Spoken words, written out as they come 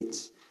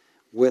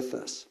with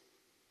us.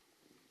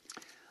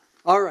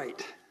 All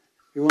right,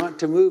 we want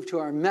to move to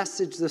our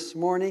message this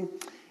morning,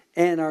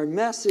 and our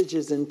message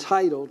is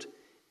entitled,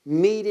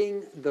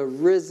 Meeting the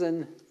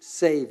Risen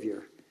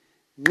Savior.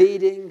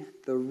 Meeting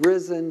the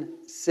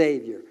Risen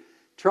Savior.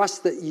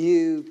 Trust that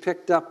you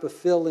picked up a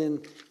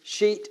fill-in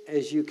sheet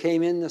as you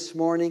came in this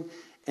morning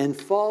and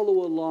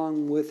follow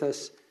along with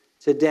us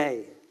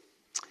today.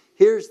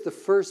 Here's the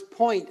first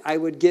point I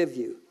would give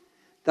you.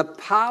 The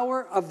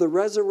power of the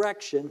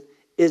resurrection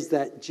is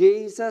that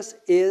Jesus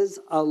is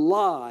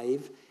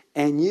alive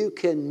and you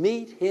can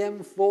meet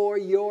him for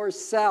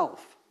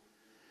yourself.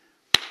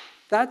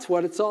 That's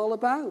what it's all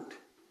about.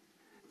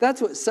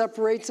 That's what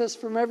separates us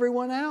from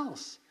everyone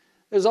else.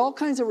 There's all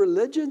kinds of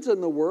religions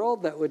in the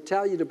world that would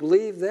tell you to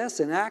believe this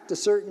and act a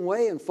certain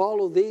way and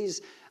follow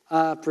these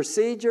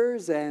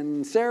procedures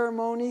and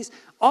ceremonies,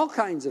 all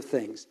kinds of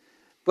things.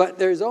 But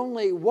there's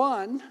only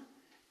one,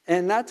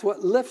 and that's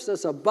what lifts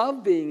us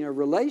above being a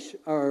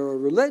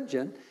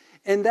religion,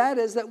 and that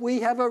is that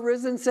we have a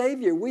risen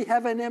Savior. We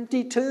have an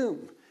empty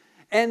tomb.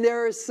 And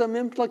there are some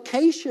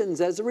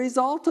implications as a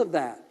result of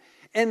that.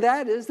 And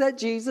that is that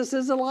Jesus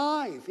is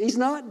alive. He's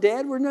not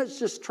dead. We're not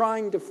just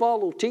trying to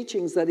follow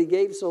teachings that he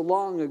gave so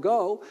long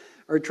ago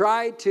or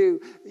try to,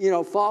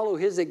 follow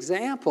his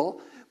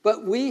example.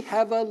 But we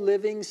have a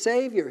living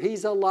Savior.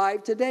 He's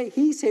alive today.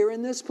 He's here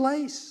in this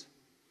place.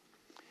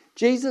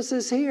 Jesus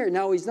is here.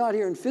 Now, he's not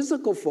here in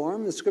physical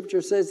form. The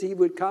scripture says he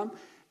would come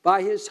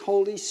by his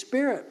Holy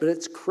Spirit. But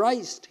it's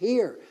Christ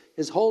here.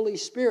 His Holy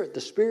Spirit,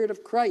 the Spirit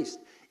of Christ,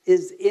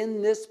 is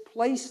in this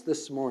place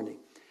this morning.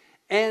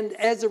 And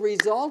as a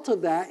result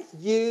of that,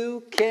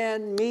 you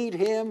can meet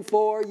him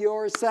for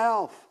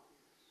yourself.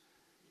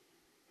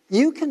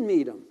 You can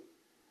meet him.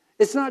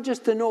 It's not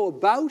just to know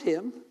about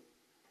him,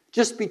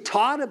 just be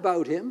taught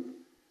about him,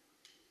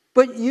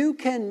 but you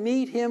can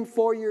meet him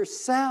for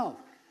yourself.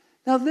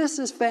 Now, this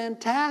is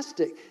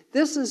fantastic.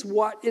 This is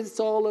what it's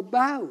all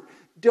about.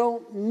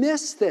 Don't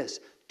miss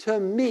this, to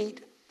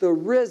meet the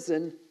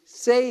risen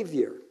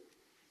Savior.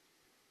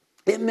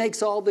 It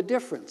makes all the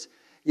difference.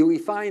 We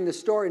find the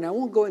story, and I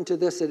won't go into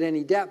this at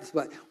any depth,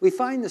 but we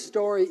find the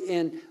story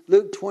in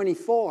Luke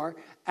 24,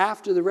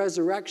 after the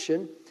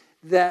resurrection,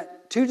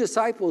 that two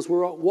disciples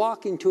were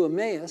walking to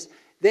Emmaus.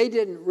 They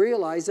didn't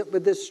realize it,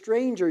 but this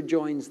stranger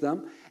joins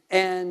them,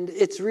 and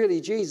it's really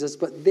Jesus,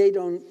 but they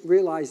don't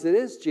realize it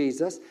is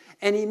Jesus.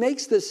 And he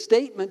makes this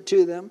statement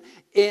to them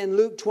in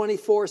Luke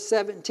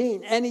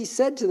 24:17. And he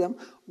said to them,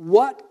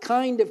 "What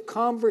kind of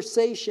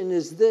conversation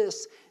is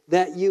this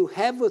that you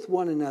have with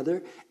one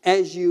another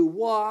as you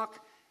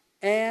walk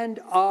and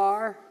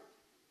are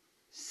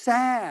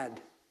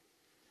sad?"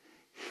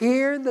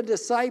 Here the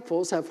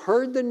disciples have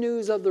heard the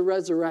news of the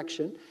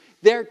resurrection.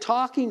 They're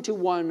talking to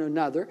one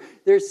another.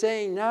 They're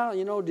saying, now,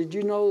 did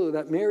you know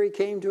that Mary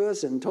came to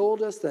us and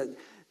told us that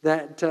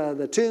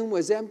the tomb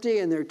was empty?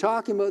 And they're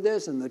talking about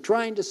this and they're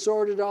trying to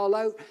sort it all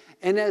out.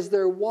 And as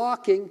they're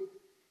walking,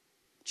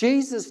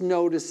 Jesus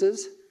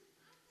notices,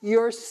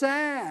 you're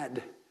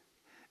sad.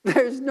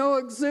 There's no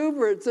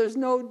exuberance. There's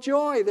no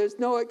joy. There's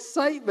no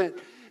excitement.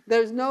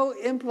 There's no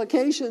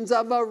implications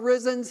of a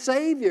risen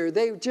Savior.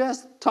 They're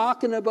just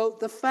talking about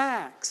the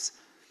facts.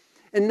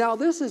 And now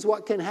this is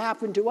what can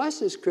happen to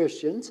us as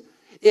Christians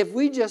if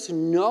we just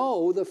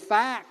know the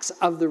facts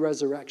of the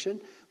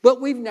resurrection, but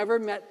we've never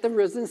met the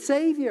risen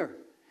Savior.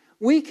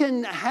 We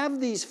can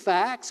have these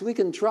facts. We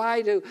can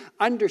try to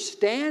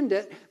understand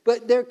it,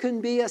 but there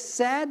can be a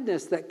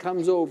sadness that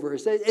comes over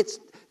us.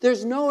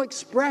 There's no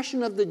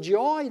expression of the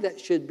joy that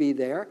should be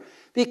there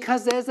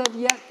because as of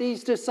yet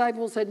these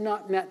disciples had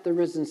not met the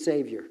risen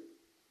Savior.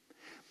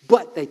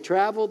 But they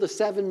travel the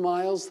 7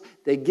 miles,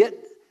 they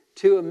get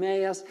to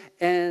Emmaus,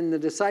 and the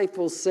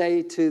disciples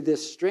say to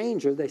this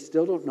stranger, they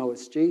still don't know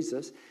it's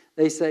Jesus,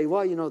 they say,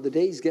 well, the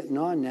day's getting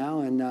on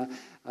now and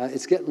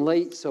it's getting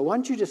late, so why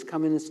don't you just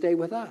come in and stay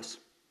with us?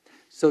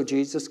 So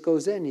Jesus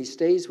goes in, he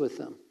stays with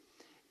them.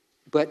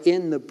 But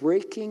in the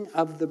breaking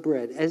of the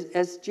bread,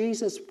 as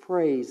Jesus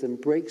prays and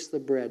breaks the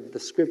bread, the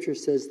scripture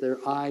says their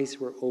eyes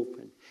were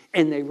open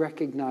and they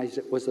recognized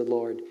it was the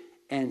Lord,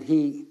 and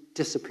he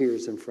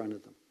disappears in front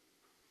of them.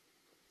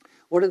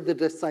 What did the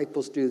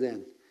disciples do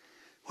then?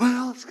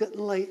 Well, it's getting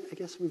late. I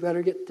guess we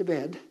better get to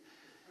bed.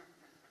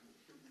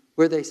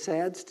 Were they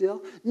sad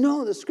still?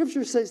 No, the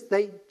scripture says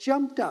they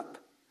jumped up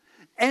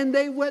and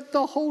they went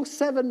the whole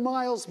 7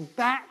 miles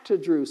back to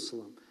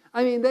Jerusalem.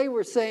 I mean, they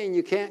were saying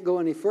you can't go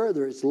any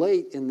further. It's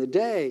late in the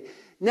day.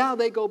 Now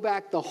they go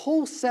back the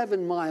whole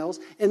 7 miles,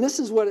 and this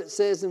is what it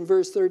says in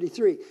verse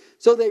 33.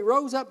 So they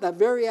rose up that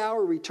very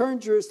hour,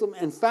 returned to Jerusalem,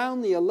 and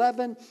found the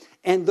 11,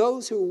 and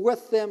those who were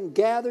with them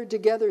gathered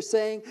together,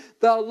 saying,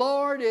 the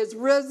Lord is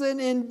risen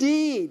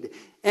indeed,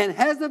 and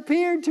has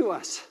appeared to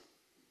us.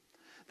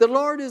 The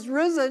Lord is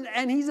risen,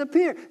 and he's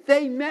appeared.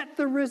 They met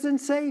the risen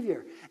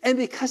Savior. And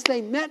because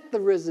they met the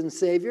risen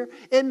Savior,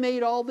 it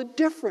made all the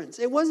difference.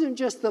 It wasn't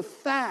just the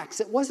facts.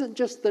 It wasn't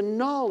just the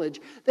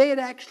knowledge. They had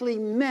actually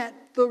met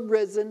the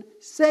risen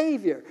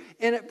Savior.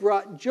 And it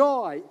brought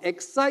joy,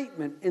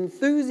 excitement,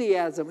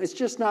 enthusiasm. It's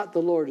just not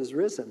the Lord is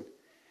risen.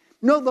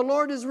 No, the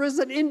Lord is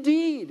risen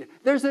indeed.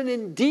 There's an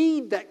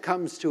indeed that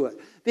comes to it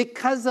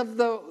because of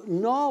the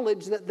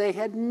knowledge that they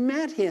had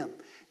met him.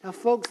 Now,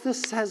 folks,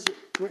 this has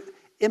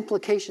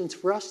implications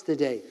for us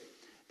today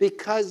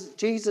because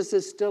Jesus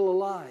is still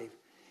alive.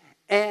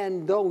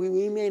 And though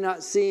we may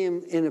not see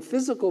him in a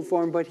physical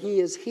form, but he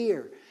is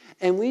here.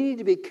 And we need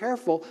to be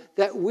careful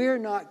that we're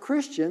not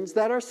Christians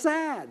that are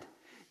sad.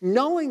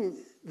 Knowing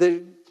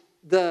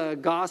the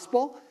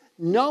gospel,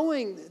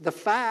 knowing the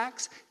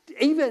facts,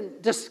 even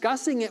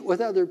discussing it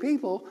with other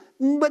people,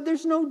 but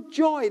there's no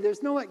joy,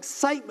 there's no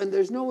excitement,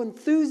 there's no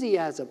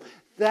enthusiasm.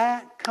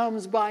 That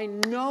comes by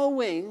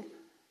knowing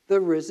the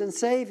risen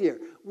Savior.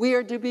 We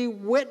are to be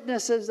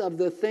witnesses of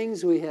the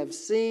things we have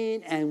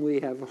seen and we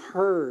have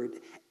heard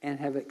and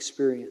have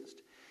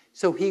experienced.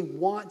 So he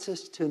wants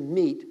us to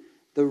meet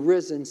the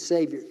risen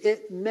Savior.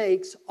 It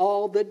makes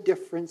all the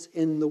difference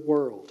in the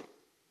world.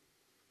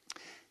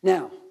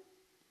 Now,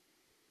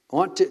 I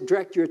want to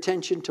direct your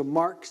attention to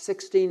Mark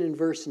 16 and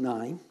verse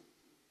 9.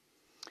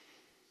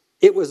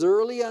 It was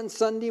early on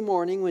Sunday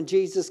morning when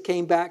Jesus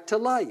came back to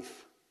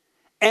life.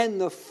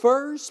 And the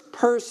first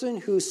person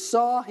who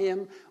saw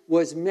him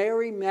was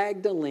Mary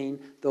Magdalene,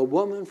 the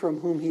woman from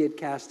whom he had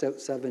cast out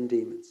 7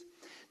 demons.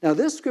 Now,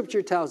 this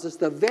scripture tells us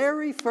the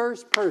very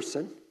first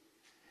person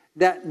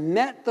that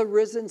met the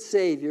risen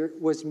Savior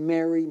was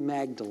Mary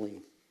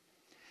Magdalene.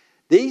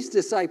 These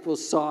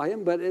disciples saw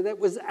him, but it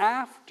was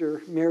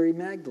after Mary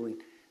Magdalene.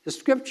 The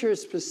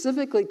scriptures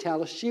specifically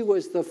tell us she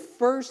was the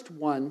first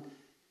one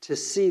to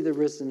see the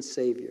risen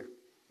Savior.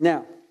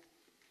 Now,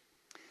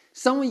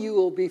 some of you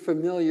will be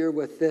familiar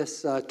with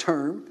this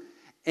term,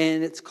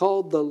 and it's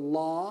called the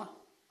law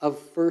of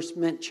first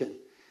mention.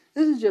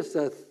 This is just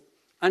an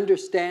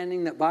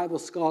understanding that Bible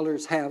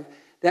scholars have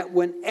that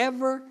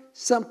whenever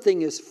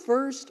something is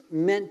first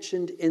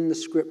mentioned in the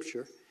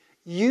scripture,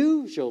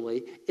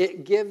 usually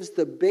it gives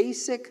the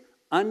basic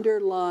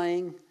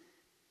underlying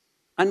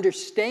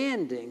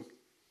understanding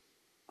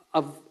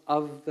of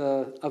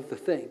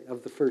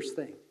the first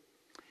thing.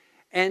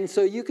 And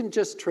so you can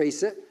just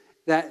trace it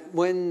that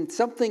when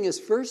something is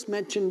first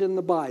mentioned in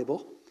the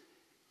Bible,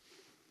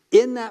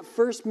 in that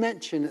first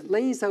mention, it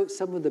lays out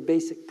some of the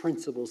basic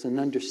principles and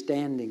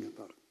understanding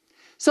about it.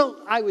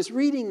 So I was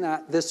reading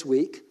that this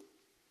week,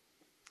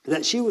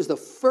 that she was the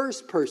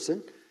first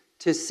person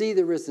to see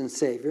the risen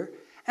Savior.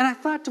 And I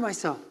thought to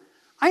myself,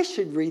 I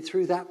should read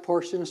through that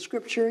portion of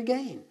Scripture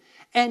again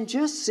and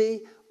just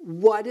see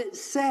what it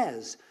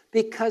says.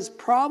 Because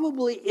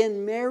probably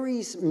in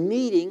Mary's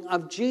meeting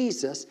of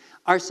Jesus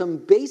are some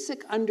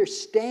basic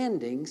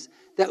understandings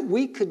that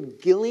we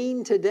could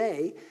glean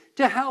today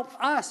to help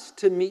us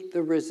to meet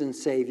the risen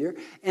Savior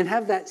and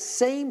have that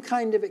same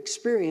kind of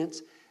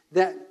experience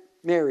that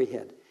Mary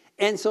had.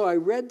 And so I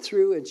read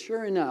through, and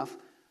sure enough,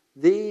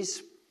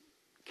 these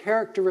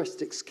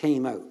characteristics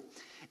came out.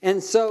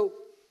 And so,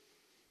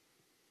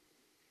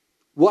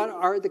 what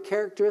are the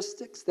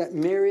characteristics that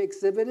Mary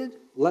exhibited?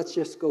 Let's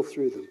just go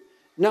through them.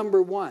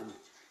 Number 1,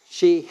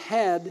 she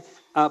had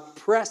a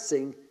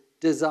pressing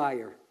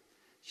desire.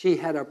 She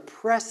had a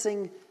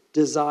pressing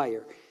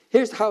desire.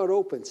 Here's how it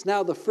opens.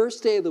 Now, the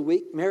first day of the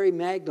week, Mary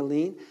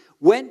Magdalene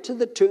went to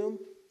the tomb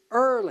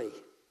early,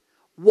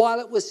 while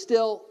it was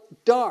still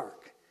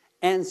dark,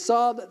 and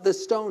saw that the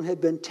stone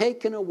had been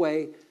taken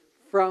away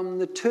from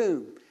the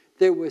tomb.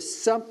 There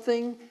was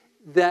something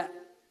that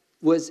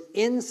was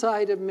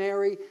inside of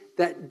Mary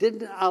that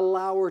didn't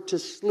allow her to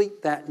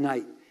sleep that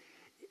night.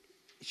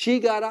 She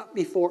got up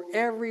before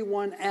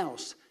everyone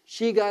else.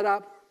 She got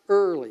up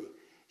early.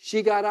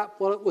 She got up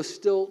while it was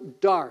still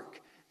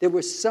dark. There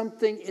was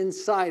something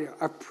inside her,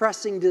 a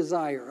pressing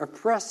desire, a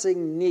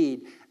pressing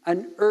need,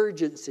 an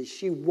urgency.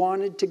 She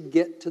wanted to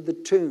get to the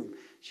tomb.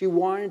 She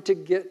wanted to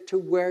get to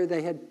where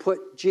they had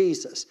put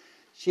Jesus.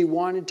 She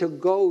wanted to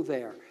go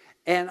there.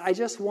 And I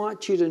just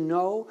want you to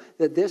know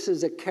that this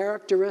is a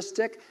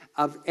characteristic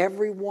of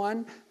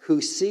everyone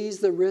who sees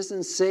the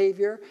risen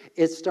Savior.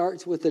 It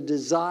starts with a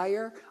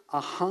desire,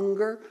 a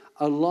hunger,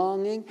 a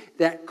longing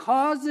that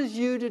causes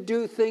you to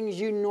do things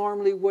you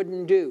normally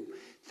wouldn't do.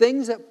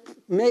 Things that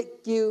make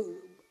you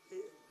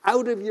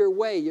out of your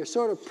way. You're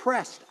sort of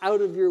pressed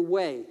out of your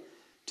way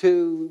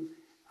to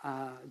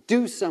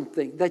do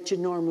something that you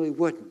normally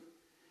wouldn't.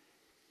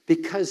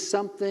 Because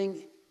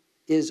something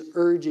is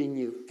urging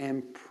you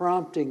and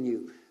prompting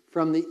you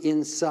from the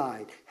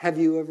inside. Have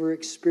you ever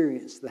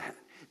experienced that?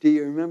 Do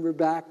you remember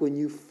back when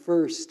you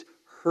first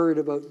heard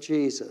about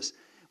Jesus?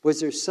 Was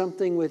there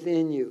something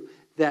within you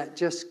that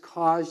just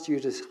caused you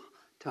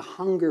to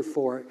hunger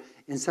for it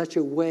in such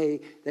a way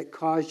that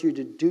caused you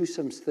to do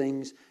some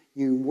things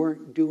you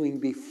weren't doing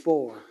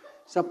before?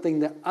 Something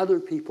that other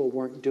people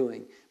weren't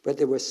doing, but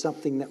there was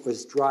something that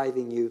was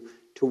driving you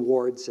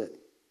towards it.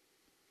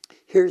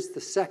 Here's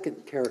the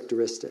second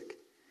characteristic.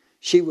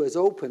 She was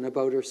open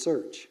about her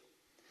search.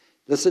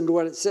 Listen to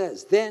what it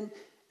says. Then,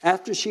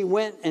 after she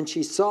went and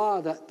she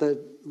saw that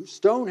the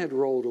stone had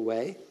rolled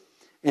away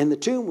and the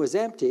tomb was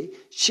empty,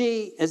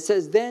 it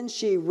says, then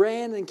she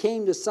ran and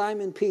came to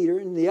Simon Peter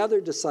and the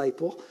other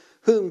disciple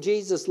whom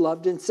Jesus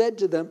loved and said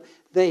to them,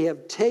 They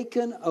have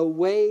taken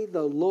away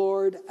the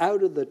Lord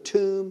out of the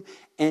tomb,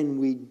 and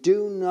we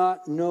do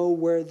not know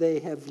where they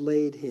have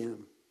laid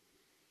him.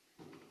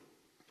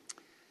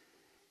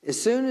 As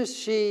soon as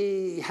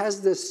she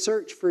has this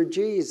search for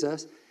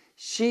Jesus,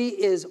 she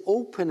is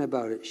open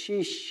about it.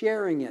 She's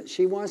sharing it.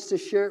 She wants to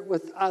share it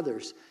with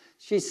others.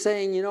 She's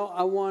saying,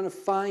 I want to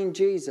find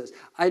Jesus.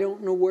 I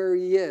don't know where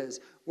he is.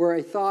 Where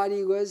I thought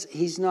he was,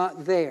 he's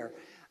not there.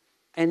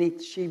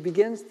 And she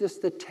begins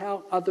just to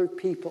tell other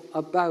people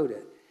about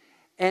it.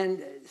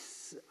 And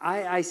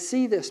I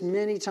see this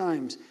many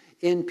times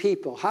in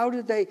people. How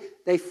did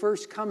they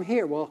first come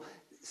here? Well,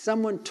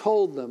 someone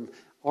told them,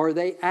 or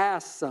they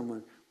asked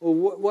someone.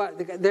 Well,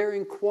 what they're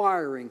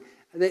inquiring.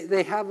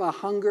 They have a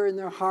hunger in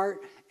their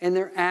heart, and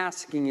they're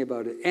asking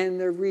about it. And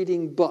they're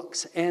reading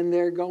books, and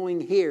they're going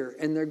here,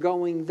 and they're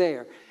going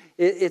there.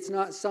 It's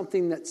not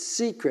something that's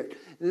secret.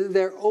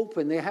 They're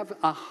open. They have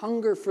a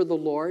hunger for the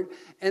Lord,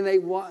 and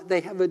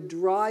they have a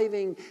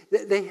driving.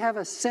 They have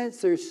a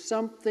sense there's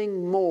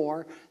something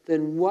more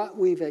than what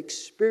we've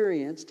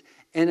experienced,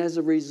 and as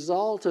a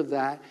result of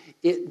that,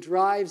 it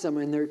drives them,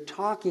 and they're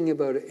talking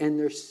about it, and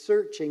they're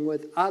searching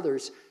with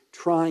others,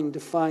 trying to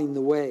find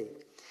the way.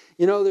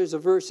 There's a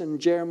verse in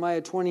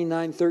Jeremiah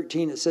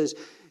 29:13. It says,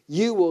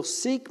 "You will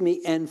seek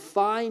me and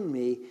find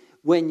me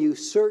when you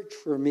search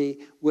for me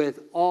with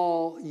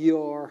all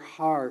your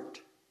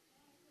heart."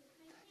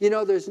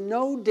 There's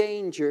no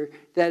danger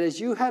that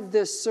as you have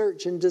this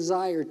search and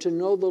desire to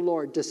know the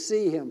Lord, to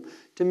see him,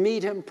 to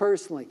meet him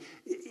personally,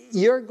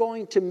 you're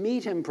going to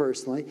meet him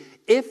personally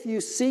if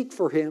you seek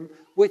for him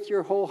with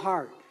your whole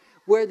heart.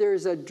 Where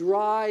there's a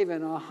drive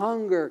and a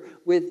hunger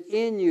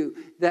within you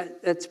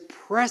that's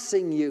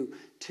pressing you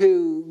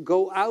to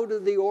go out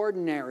of the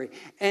ordinary.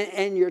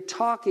 And you're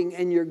talking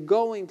and you're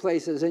going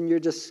places and you're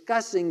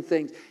discussing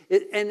things.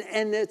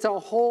 And it's a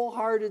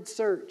wholehearted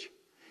search.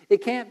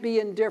 It can't be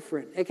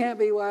indifferent. It can't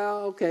be,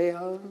 well, okay,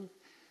 I'll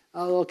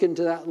look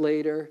into that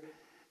later.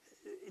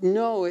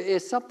 No,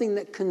 it's something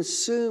that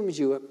consumes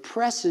you. It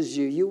presses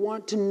you. You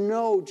want to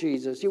know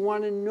Jesus. You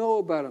want to know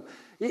about him.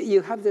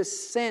 You have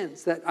this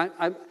sense that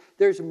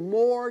there's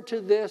more to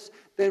this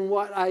than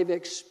what I've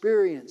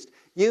experienced.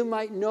 You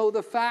might know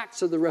the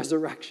facts of the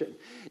resurrection.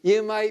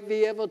 You might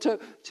be able to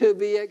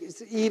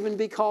even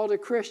be called a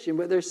Christian,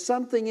 but there's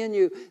something in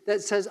you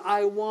that says,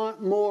 I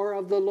want more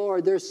of the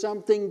Lord. There's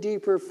something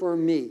deeper for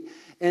me.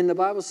 And the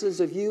Bible says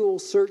if you will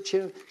search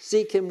him,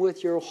 seek him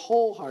with your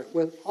whole heart,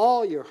 with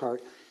all your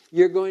heart,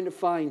 you're going to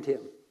find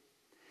him.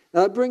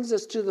 Now that brings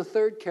us to the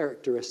third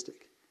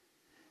characteristic.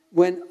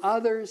 When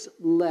others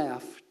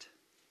left,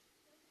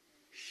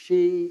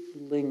 she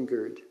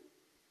lingered.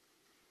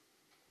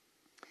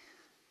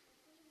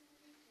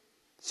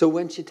 So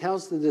when she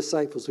tells the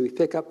disciples, we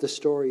pick up the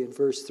story in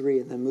verse 3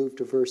 and then move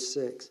to verse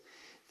 6.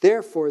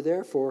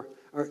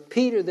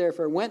 Peter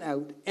therefore went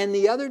out, and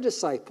the other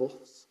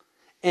disciples,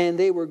 and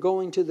they were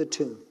going to the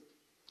tomb.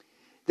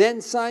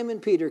 Then Simon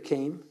Peter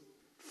came,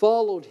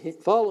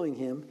 following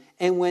him,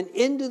 and went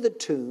into the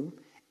tomb,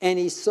 and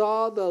he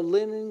saw the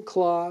linen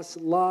cloths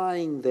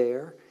lying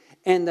there,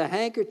 and the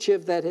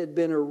handkerchief that had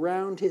been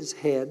around his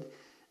head,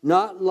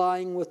 not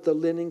lying with the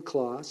linen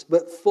cloths,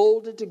 but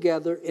folded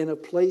together in a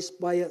place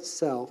by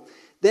itself.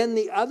 Then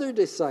the other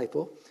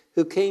disciple,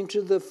 who came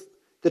to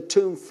the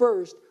tomb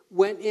first,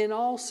 went in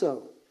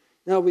also.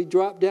 Now we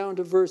drop down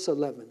to verse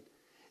 11.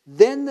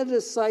 Then the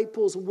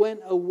disciples went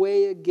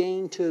away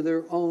again to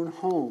their own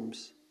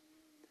homes,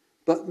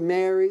 but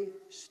Mary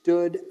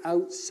stood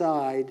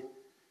outside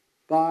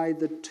by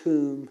the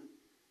tomb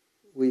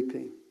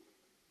weeping.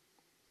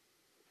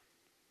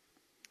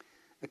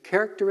 The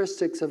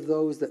characteristics of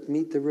those that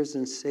meet the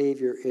risen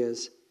Savior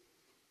is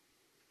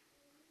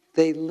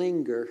they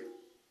linger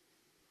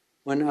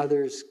when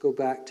others go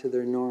back to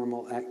their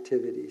normal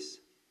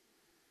activities.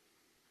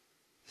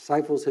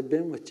 Disciples had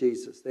been with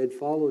Jesus. They had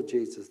followed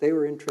Jesus. They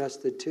were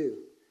interested too.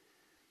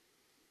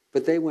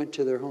 But they went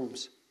to their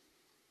homes.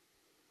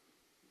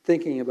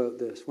 Thinking about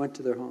this, went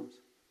to their homes.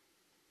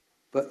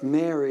 But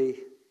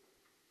Mary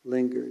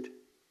lingered.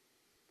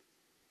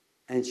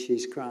 And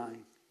she's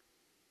crying.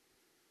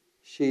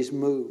 She's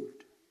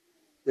moved.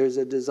 There's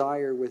a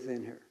desire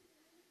within her.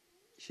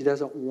 She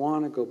doesn't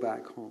want to go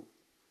back home.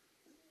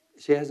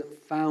 She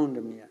hasn't found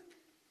him yet.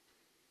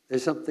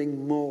 There's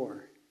something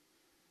more.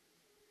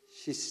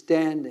 She's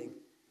standing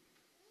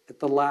at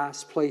the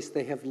last place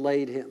they have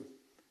laid him,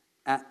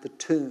 at the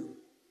tomb.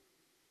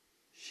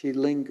 She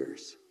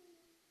lingers.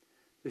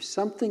 There's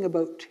something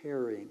about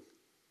tarrying.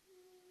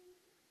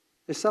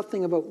 There's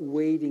something about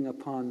waiting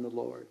upon the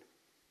Lord.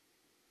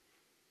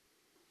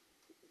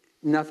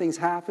 Nothing's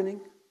happening,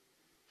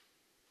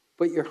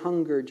 but your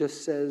hunger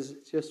just says,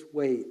 just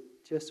wait,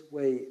 just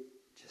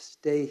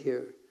stay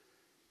here.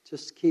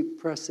 Just keep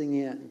pressing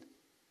in.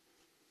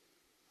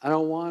 I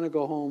don't want to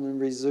go home and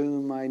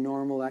resume my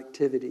normal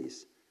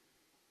activities.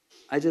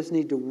 I just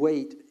need to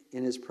wait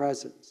in his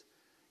presence.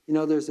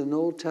 There's an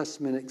Old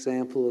Testament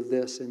example of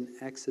this in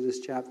Exodus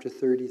chapter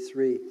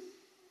 33.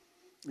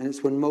 And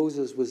it's when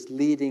Moses was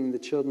leading the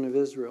children of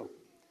Israel.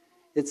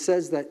 It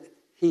says that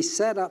he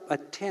set up a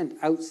tent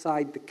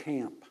outside the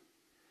camp.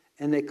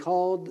 And they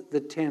called the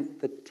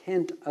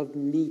tent of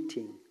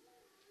meeting.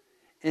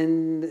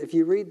 And if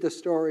you read the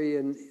story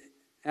in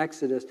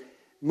Exodus,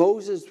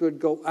 Moses would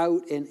go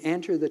out and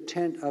enter the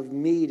tent of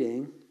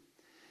meeting.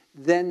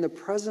 Then the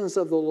presence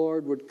of the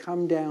Lord would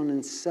come down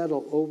and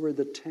settle over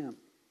the tent.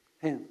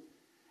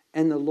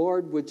 And the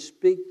Lord would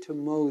speak to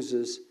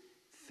Moses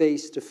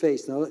face to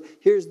face. Now,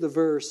 here's the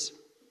verse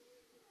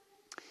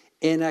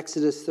in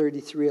Exodus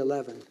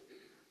 33:11.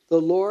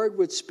 The Lord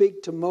would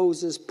speak to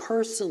Moses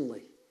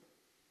personally,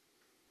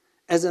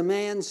 as a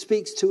man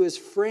speaks to his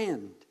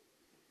friend.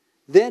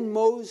 Then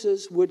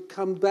Moses would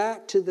come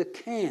back to the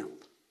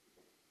camp.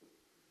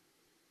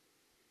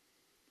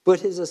 But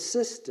his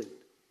assistant,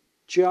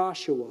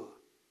 Joshua,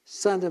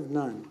 son of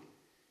Nun,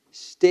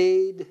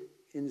 stayed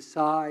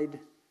inside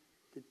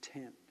the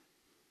tent.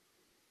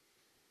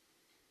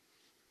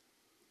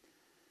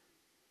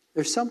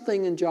 There's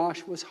something in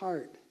Joshua's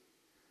heart.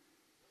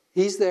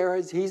 He's there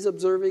as he's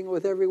observing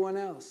with everyone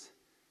else.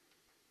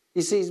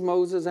 He sees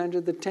Moses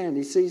enter the tent.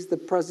 He sees the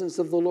presence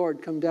of the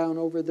Lord come down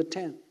over the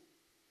tent.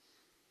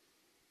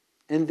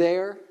 And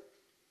there,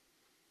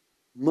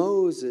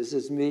 Moses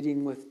is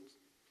meeting with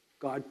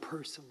God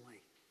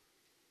personally.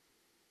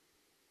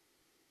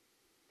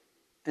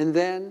 And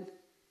then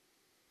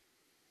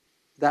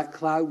that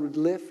cloud would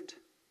lift.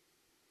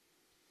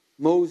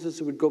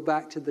 Moses would go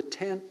back to the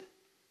tent.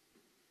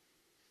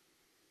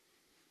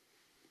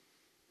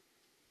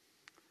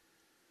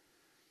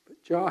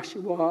 But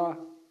Joshua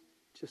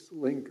just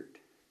lingered.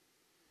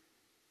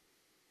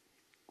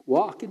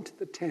 Walk into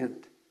the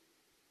tent.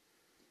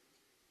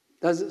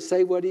 Doesn't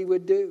say what he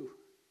would do.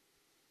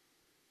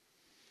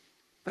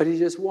 But he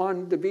just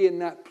wanted to be in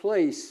that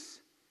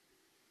place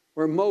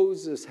where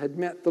Moses had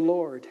met the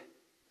Lord.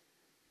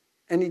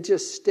 And he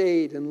just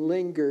stayed and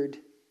lingered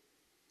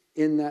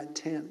in that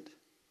tent.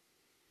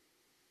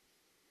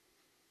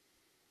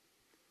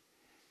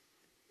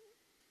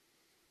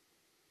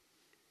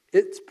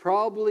 It's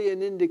probably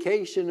an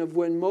indication of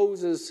when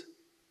Moses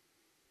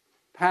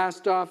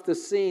passed off the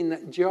scene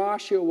that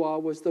Joshua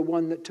was the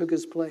one that took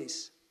his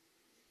place.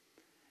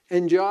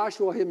 And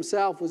Joshua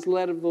himself was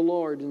led of the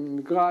Lord,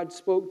 and God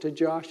spoke to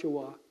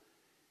Joshua.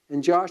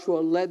 And Joshua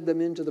led them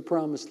into the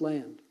promised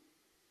land.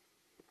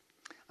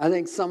 I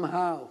think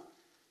somehow,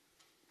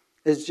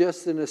 as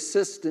just an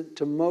assistant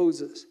to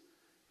Moses,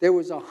 there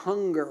was a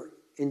hunger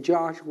in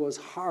Joshua's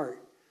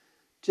heart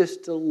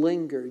just to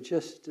linger,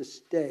 just to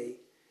stay.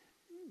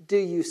 Do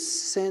you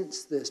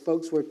sense this?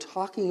 Folks, we're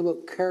talking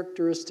about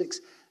characteristics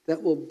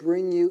that will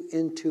bring you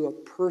into a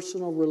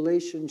personal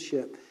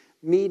relationship,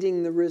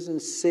 meeting the risen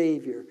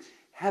Savior,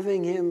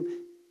 having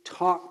him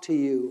talk to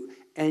you,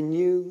 and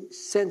you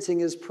sensing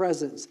his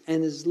presence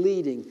and his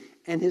leading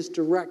and his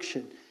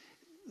direction,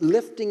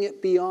 lifting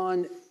it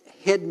beyond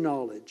head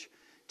knowledge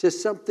to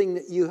something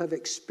that you have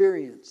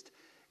experienced.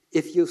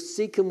 If you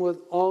seek him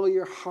with all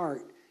your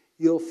heart,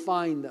 you'll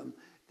find them.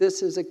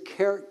 This is a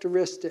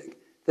characteristic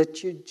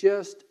that you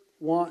just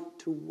want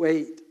to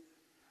wait.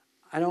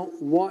 I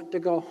don't want to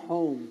go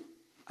home.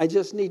 I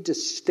just need to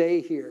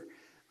stay here.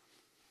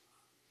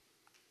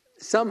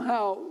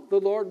 Somehow the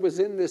Lord was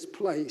in this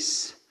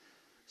place.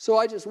 So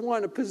I just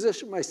want to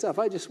position myself.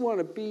 I just want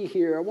to be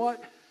here. I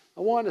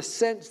want to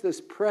sense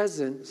this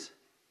presence,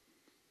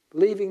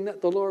 believing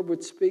that the Lord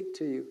would speak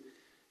to you.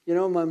 You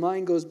know, my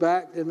mind goes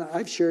back, and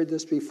I've shared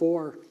this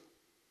before,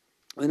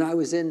 when I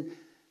was in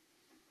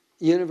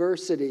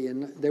university,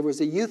 and there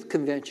was a youth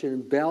convention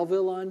in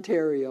Belleville,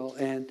 Ontario,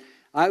 and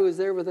I was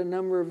there with a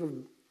number of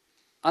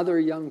other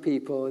young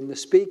people, and the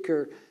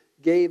speaker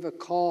gave a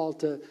call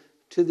to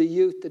the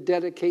youth to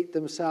dedicate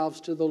themselves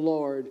to the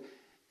Lord.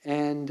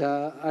 And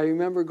I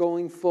remember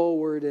going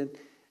forward and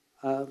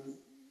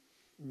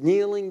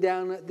kneeling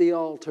down at the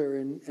altar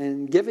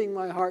and giving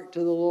my heart to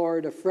the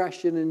Lord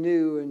afresh and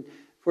anew, and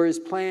for his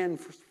plan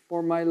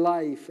for my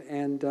life.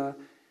 And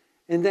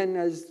then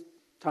as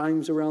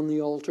times around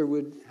the altar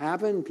would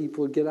happen,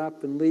 people would get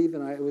up and leave,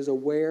 and I was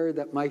aware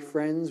that my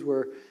friends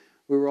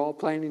we were all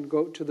planning to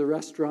go to the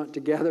restaurant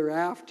together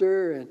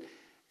after,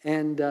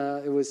 and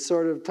it was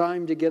sort of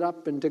time to get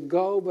up and to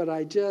go, but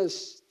I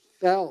just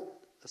felt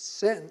a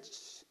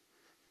sense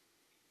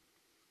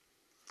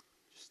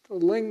just to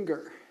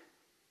linger.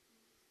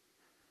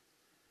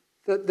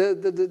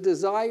 The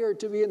desire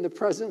to be in the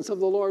presence of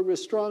the Lord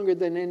was stronger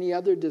than any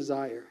other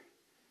desire.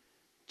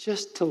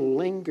 Just to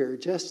linger,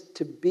 just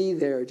to be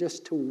there,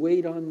 just to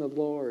wait on the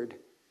Lord.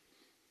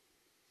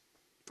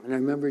 And I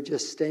remember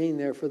just staying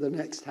there for the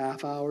next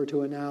half hour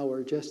to an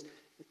hour, just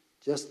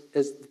as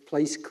the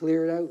place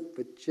cleared out,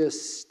 but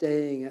just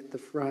staying at the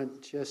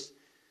front, just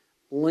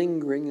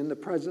lingering in the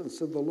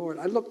presence of the Lord.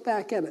 I look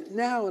back at it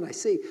now and I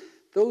see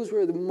those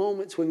were the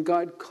moments when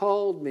God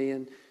called me,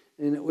 and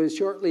it was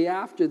shortly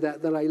after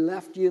that I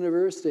left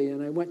university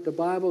and I went to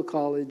Bible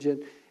college,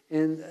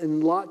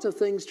 and lots of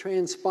things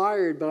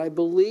transpired, but I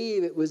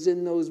believe it was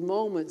in those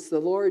moments the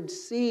Lord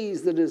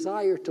sees the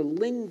desire to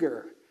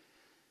linger,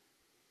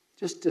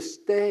 just to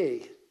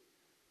stay.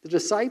 The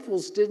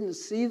disciples didn't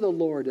see the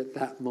Lord at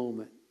that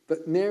moment,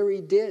 But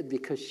Mary did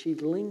because she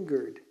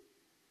lingered.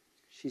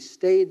 She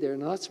stayed there.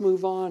 Now let's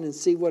move on and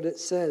see what it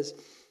says.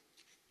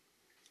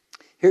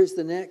 Here's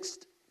the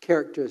next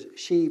character.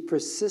 She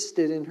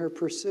persisted in her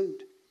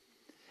pursuit.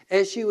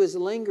 As she was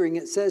lingering,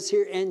 it says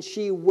here, and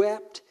she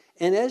wept.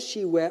 And as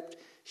she wept,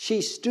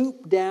 she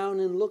stooped down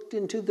and looked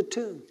into the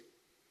tomb.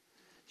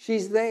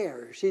 She's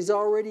there. She's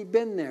already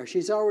been there.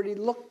 She's already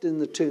looked in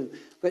the tomb.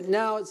 But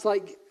now it's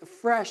like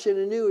fresh and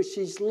anew as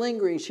she's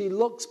lingering. She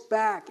looks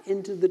back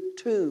into the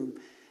tomb.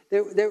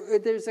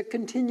 There's a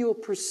continual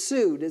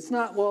pursuit. It's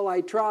not, well,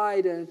 I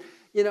tried and,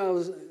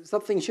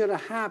 something should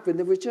have happened.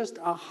 There was just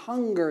a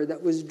hunger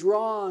that was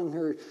drawing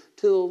her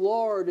to the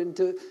Lord and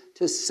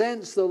to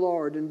sense the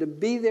Lord and to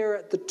be there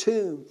at the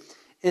tomb.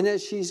 And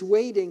as she's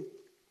waiting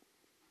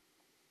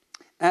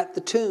at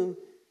the tomb,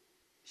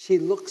 she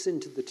looks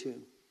into the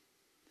tomb.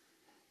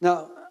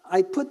 Now,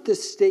 I put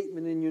this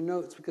statement in your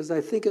notes because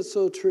I think it's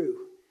so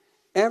true.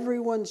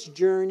 Everyone's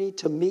journey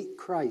to meet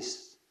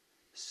Christ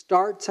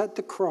starts at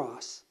the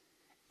cross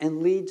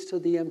and leads to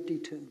the empty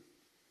tomb.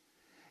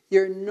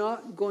 You're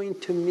not going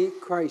to meet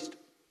Christ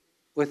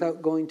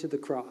without going to the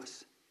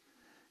cross.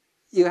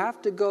 You have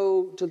to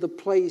go to the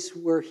place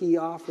where he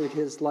offered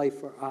his life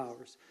for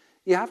ours.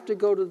 You have to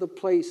go to the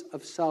place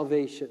of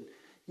salvation.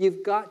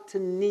 You've got to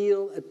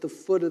kneel at the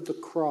foot of the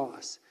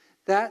cross.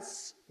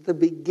 That's the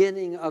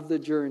beginning of the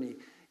journey.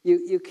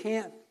 You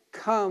can't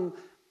come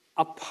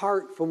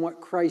apart from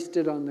what Christ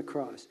did on the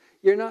cross.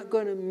 You're not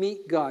going to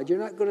meet God. You're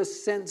not going to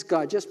sense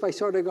God just by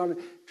sort of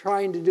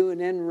trying to do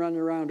an end run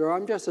around, or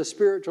I'm just a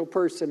spiritual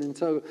person and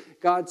so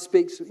God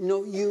speaks.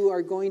 No, you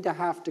are going to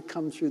have to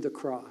come through the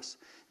cross.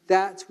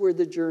 That's where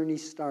the journey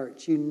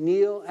starts. You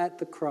kneel at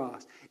the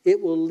cross.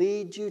 It will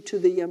lead you to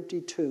the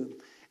empty tomb.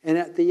 And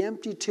at the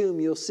empty tomb,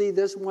 you'll see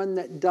this one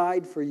that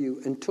died for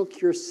you and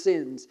took your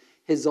sins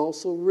has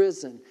also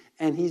risen,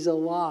 and he's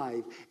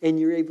alive, and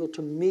you're able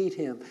to meet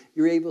him.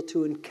 You're able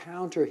to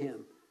encounter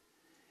him.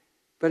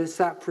 But it's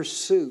that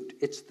pursuit.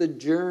 It's the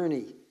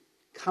journey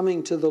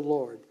coming to the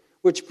Lord,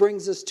 which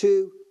brings us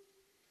to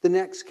the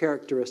next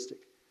characteristic.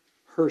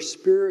 Her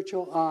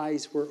spiritual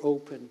eyes were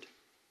opened.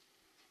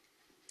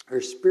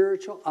 Her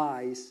spiritual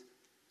eyes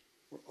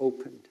were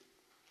opened.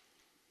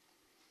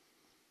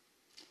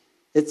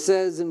 It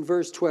says in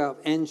verse 12,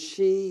 and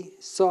she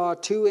saw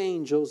two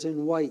angels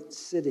in white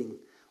sitting,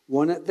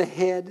 one at the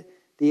head,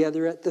 the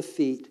other at the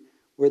feet,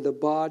 where the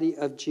body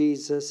of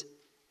Jesus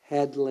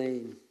had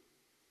lain.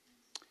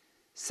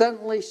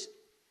 Suddenly,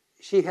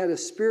 she had a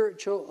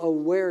spiritual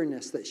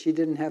awareness that she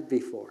didn't have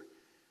before.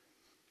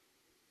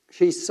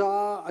 She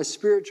saw a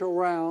spiritual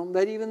realm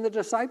that even the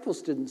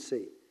disciples didn't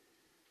see.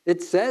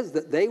 It says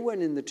that they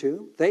went in the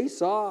tomb. They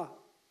saw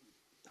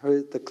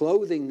the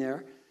clothing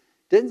there.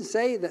 Didn't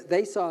say that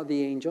they saw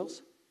the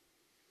angels.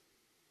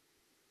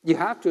 You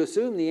have to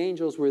assume the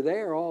angels were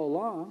there all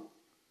along.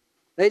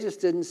 They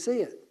just didn't see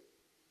it.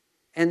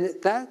 And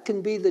that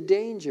can be the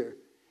danger.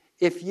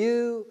 If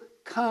you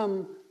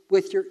come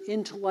with your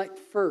intellect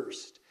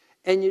first,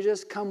 and you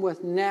just come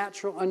with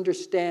natural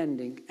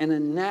understanding and a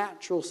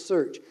natural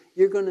search,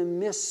 you're going to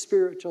miss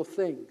spiritual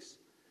things.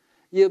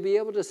 You'll be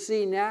able to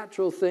see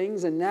natural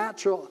things and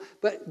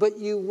but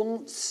you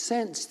won't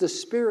sense the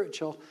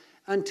spiritual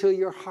until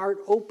your heart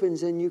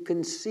opens and you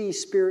can see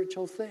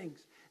spiritual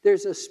things.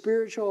 There's a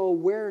spiritual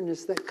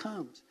awareness that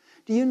comes.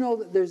 Do you know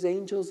that there's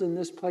angels in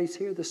this place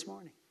here this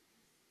morning?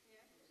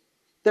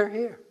 They're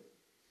here.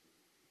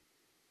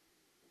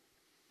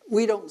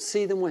 We don't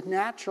see them with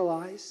natural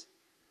eyes.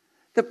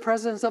 The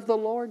presence of the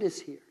Lord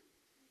is here.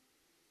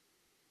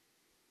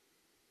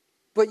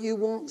 But you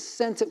won't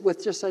sense it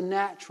with just a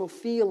natural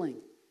feeling.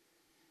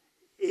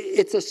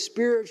 It's a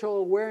spiritual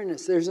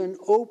awareness. There's an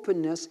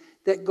openness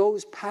that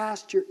goes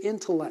past your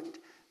intellect,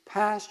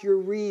 past your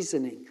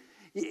reasoning.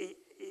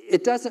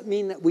 It doesn't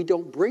mean that we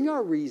don't bring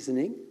our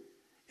reasoning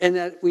and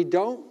that we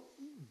don't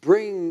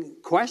bring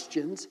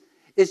questions.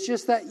 It's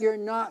just that you're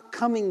not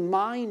coming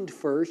mind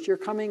first, you're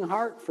coming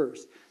heart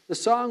first. The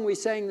song we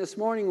sang this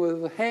morning,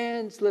 with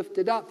hands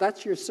lifted up,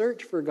 that's your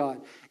search for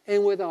God.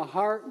 And with a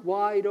heart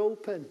wide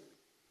open.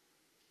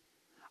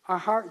 Our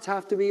hearts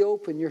have to be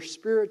open. Your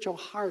spiritual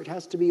heart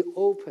has to be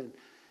open.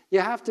 You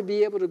have to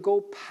be able to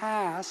go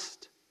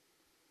past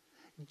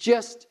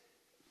just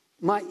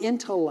my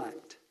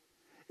intellect.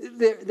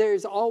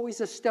 There's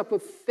always a step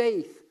of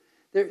faith.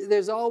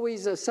 There's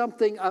always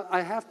something,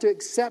 I have to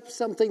accept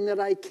something that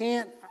I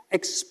can't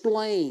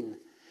explain.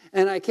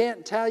 And I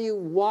can't tell you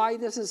why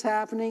this is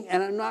happening,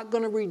 and I'm not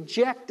going to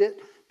reject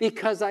it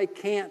because I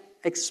can't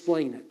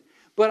explain it.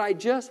 But I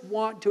just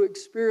want to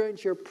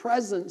experience your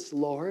presence,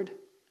 Lord.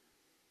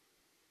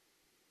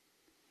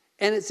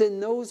 And it's in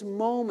those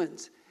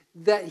moments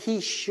that he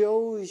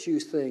shows you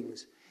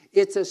things.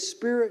 It's a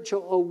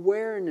spiritual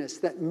awareness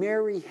that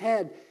Mary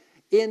had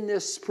in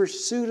this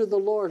pursuit of the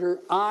Lord. Her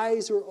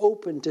eyes were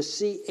open to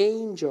see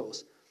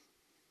angels.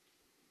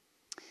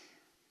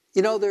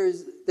 You know,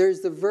 there's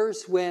the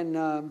verse when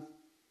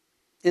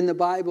in the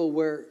Bible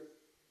where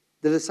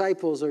the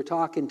disciples are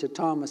talking to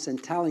Thomas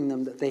and telling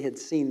them that they had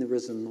seen the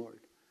risen Lord.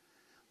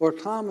 Or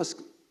Thomas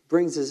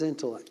brings his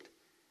intellect.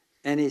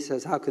 And he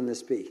says, how can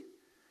this be?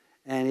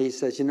 And he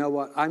says, you know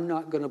what? I'm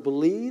not going to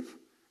believe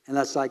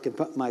unless I can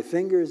put my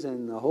fingers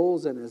in the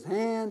holes in his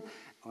hand,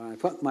 or I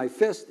put my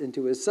fist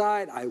into his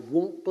side. I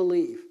won't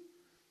believe.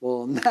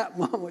 Well, in that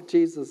moment,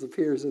 Jesus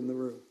appears in the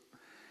room.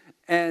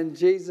 And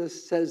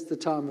Jesus says to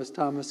Thomas,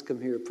 Thomas,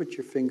 come here. Put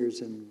your fingers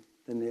in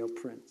the nail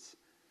prints.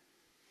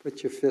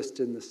 Put your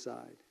fist in the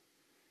side.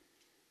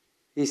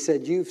 He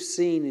said, you've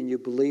seen and you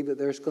believe that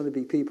there's going to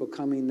be people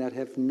coming that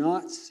have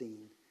not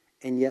seen,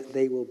 and yet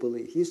they will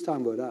believe. He's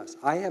talking about us.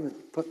 I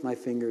haven't put my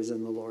fingers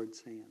in the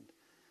Lord's hand,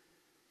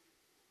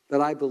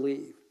 but I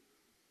believe.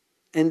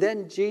 And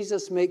then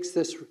Jesus makes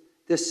this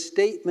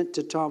statement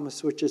to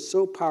Thomas, which is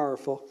so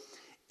powerful,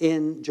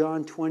 in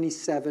John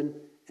 27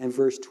 and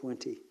verse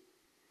 20.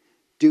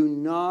 Do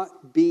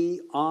not be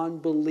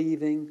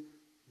unbelieving,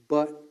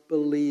 but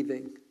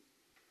believing.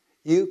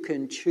 You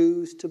can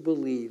choose to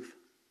believe.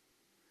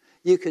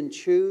 You can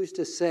choose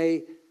to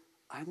say,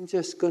 I'm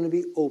just going to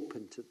be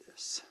open to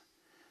this.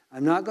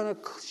 I'm not going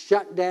to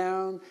shut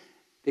down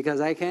because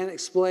I can't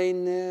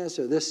explain this,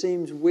 or this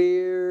seems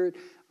weird,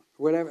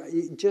 whatever.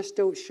 You just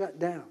don't shut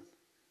down.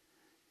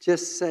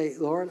 Just say,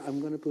 Lord, I'm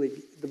going to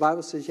believe. The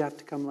Bible says you have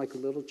to come like a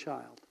little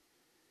child.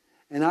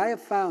 And I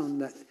have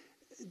found that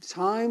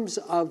times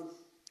of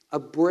a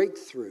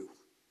breakthrough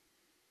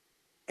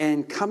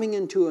and coming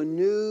into a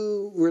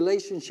new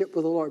relationship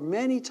with the Lord,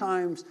 many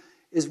times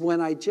is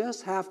when I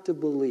just have to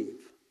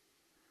believe.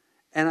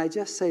 And I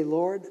just say,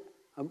 Lord,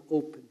 I'm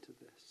open to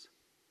this.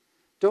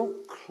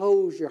 Don't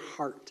close your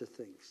heart to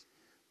things.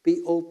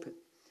 Be open.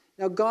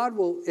 Now, God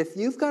will, if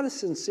you've got a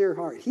sincere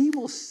heart, He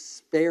will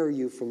spare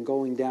you from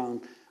going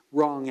down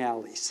wrong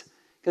alleys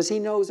because He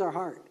knows our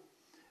heart.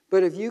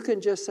 But if you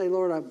can just say,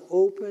 Lord, I'm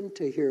open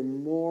to hear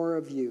more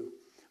of you.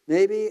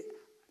 Maybe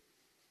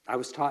I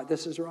was taught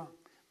this is wrong.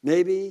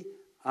 Maybe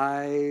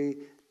I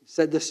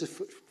said this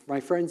is, my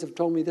friends have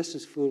told me this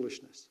is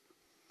foolishness.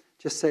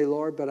 Just say,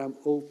 Lord, but I'm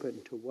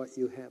open to what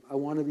you have. I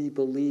want to be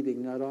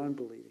believing, not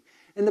unbelieving.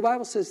 And the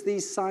Bible says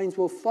these signs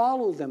will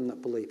follow them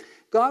that believe.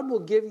 God will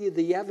give you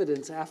the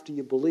evidence after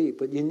you believe,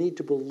 but you need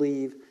to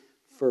believe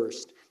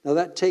first. Now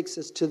that takes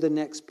us to the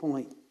next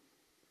point.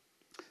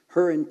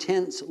 Her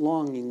intense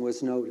longing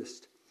was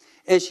noticed.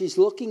 As she's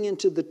looking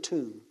into the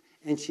tomb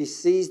and she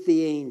sees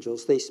the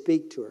angels, they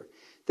speak to her.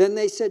 Then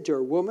they said to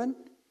her, woman,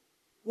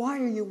 why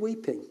are you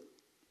weeping?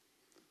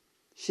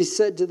 She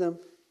said to them,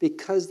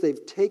 because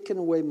they've taken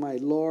away my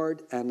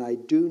Lord, and I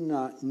do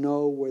not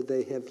know where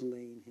they have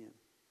laid him.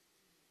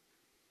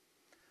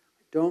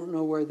 I don't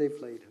know where they've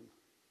laid him.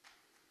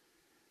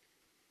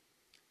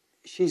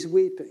 She's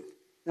weeping.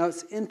 Now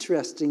it's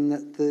interesting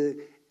that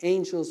the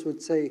angels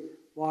would say,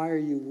 why are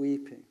you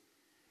weeping?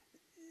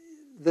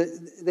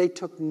 They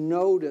took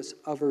notice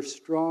of her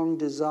strong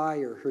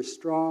desire, her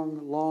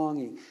strong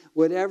longing,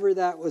 whatever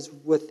that was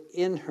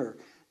within her,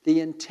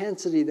 the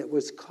intensity that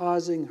was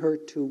causing her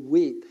to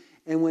weep.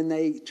 And when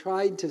they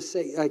tried to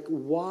say, like,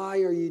 why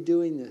are you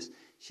doing this?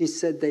 She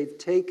said, they've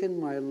taken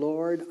my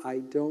Lord.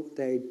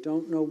 They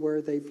don't know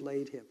where they've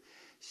laid him.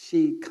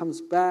 She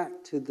comes back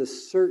to the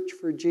search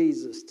for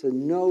Jesus, to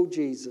know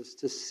Jesus,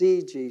 to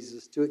see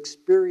Jesus, to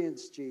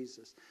experience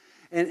Jesus.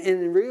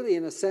 And really,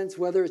 in a sense,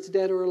 whether it's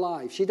dead or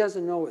alive, she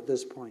doesn't know at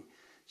this point.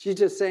 She's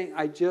just saying,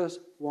 I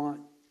just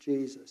want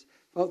Jesus.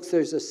 Folks,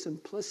 there's a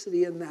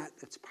simplicity in that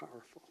that's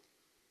powerful.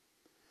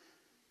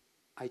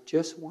 I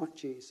just want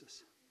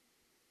Jesus.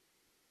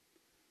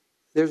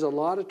 There's a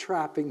lot of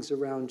trappings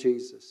around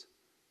Jesus.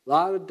 A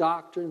lot of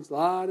doctrines, a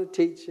lot of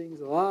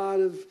teachings, a lot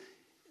of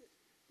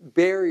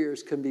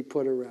barriers can be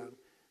put around.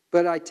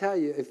 But I tell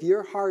you, if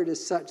your heart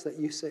is such that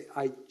you say,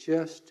 I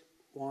just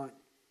want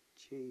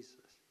Jesus.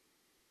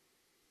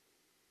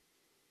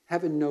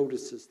 Heaven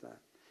notices that.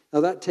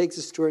 Now that takes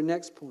us to our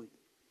next point.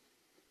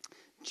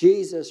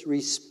 Jesus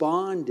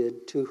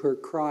responded to her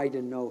cry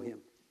to know him.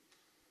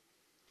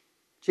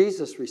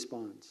 Jesus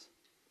responds.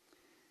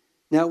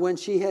 Now when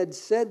she had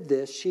said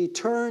this, she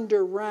turned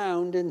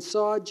around and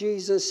saw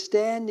Jesus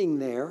standing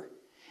there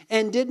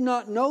and did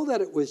not know that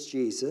it was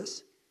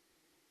Jesus.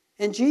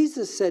 And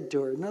Jesus said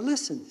to her, now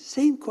listen,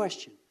 same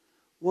question.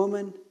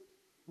 Woman,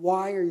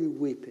 why are you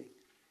weeping?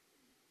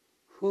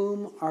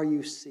 Whom are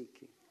you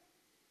seeking?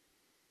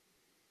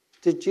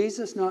 Did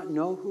Jesus not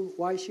know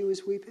why she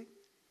was weeping?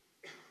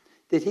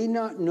 Did he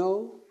not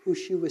know who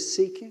she was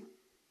seeking?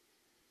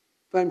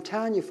 But I'm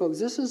telling you, folks,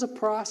 this is a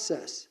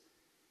process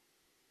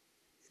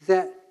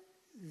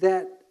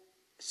that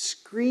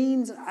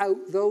screens out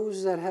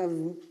those that have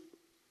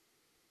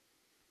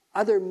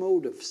other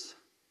motives.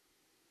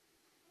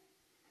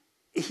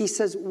 He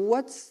says,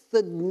 what's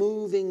the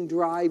moving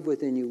drive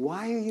within you?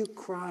 Why are you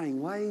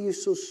crying? Why are you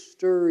so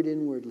stirred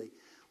inwardly?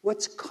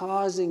 What's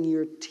causing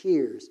your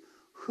tears?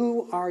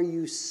 Who are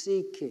you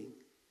seeking?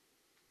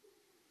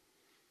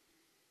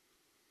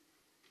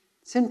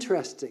 It's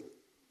interesting.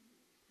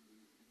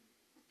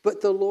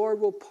 But the Lord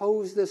will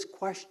pose this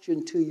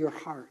question to your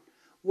heart.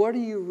 What are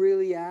you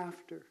really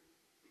after?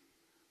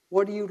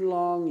 What are you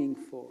longing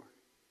for?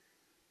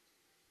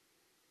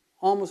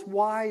 Almost,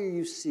 why are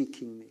you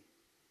seeking me?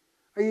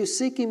 Are you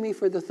seeking me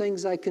for the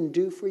things I can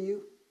do for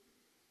you?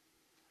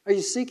 Are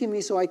you seeking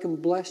me so I can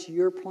bless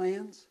your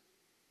plans?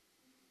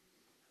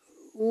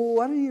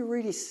 What are you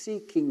really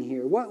seeking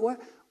here?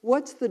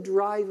 What's the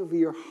drive of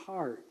your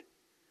heart?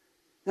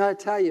 Now, I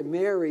tell you,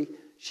 Mary,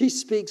 she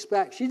speaks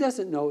back. She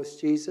doesn't know it's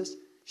Jesus.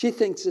 She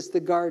thinks it's the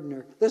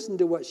gardener. Listen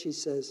to what she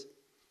says.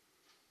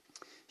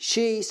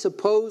 She,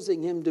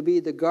 supposing him to be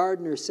the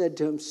gardener, said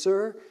to him,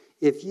 Sir,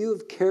 if you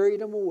have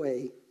carried him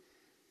away,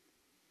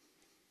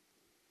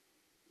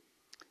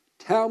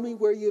 tell me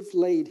where you've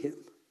laid him,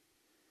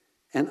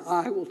 and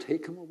I will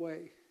take him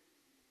away.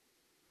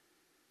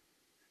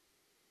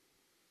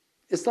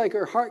 It's like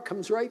her heart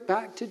comes right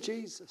back to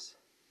Jesus.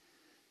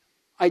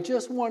 I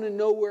just want to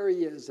know where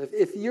he is.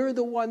 If you're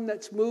the one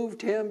that's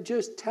moved him,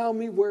 just tell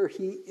me where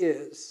he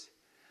is.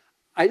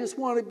 I just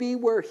want to be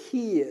where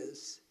he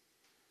is.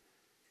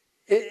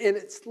 And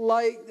it's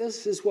like,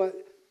 this is what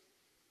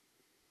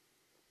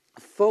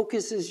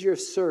focuses your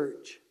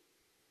search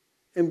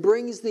and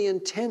brings the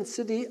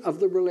intensity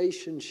of the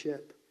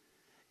relationship,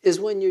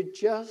 is when you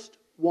just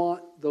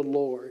want the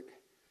Lord.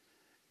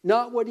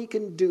 Not what he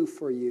can do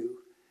for you.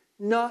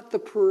 Not the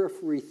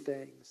periphery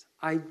things.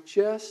 I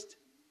just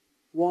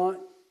want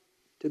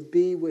to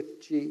be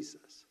with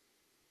Jesus.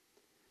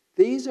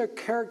 These are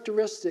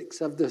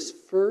characteristics of this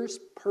first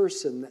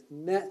person that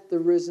met the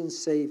risen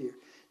Savior.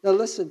 Now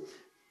listen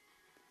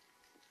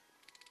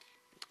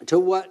to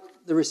what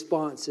the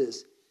response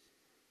is.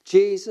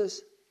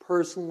 Jesus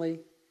personally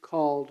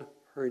called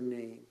her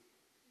name.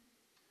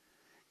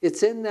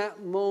 It's in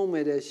that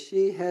moment, as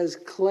she has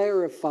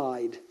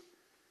clarified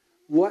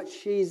what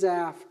she's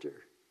after,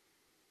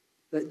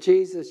 that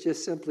Jesus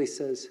just simply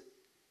says,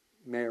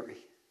 Mary.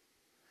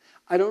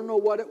 I don't know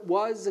what it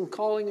was in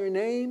calling her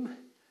name.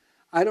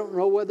 I don't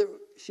know whether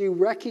she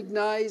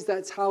recognized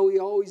that's how he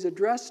always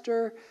addressed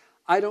her.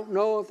 I don't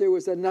know if there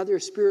was another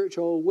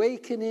spiritual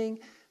awakening,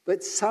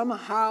 but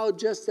somehow,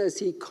 just as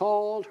he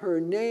called her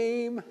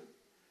name,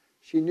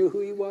 she knew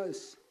who he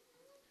was.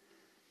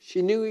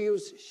 She knew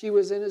she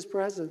was in his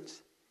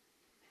presence.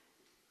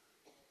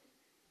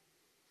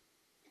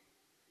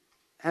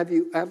 Have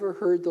you ever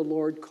heard the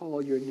Lord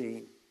call your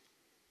name?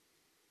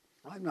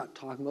 I'm not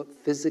talking about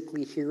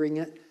physically hearing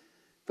it,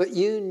 but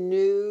you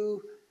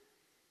knew,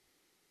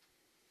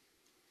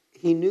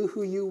 he knew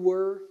who you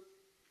were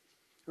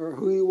or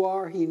who you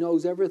are. He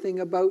knows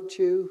everything about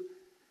you.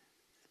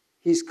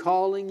 He's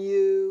calling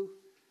you.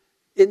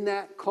 In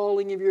that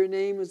calling of your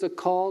name is a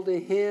call to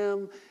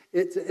him.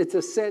 It's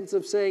a sense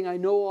of saying, I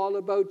know all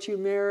about you,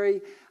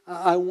 Mary.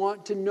 I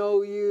want to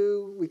know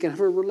you. We can have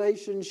a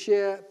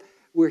relationship.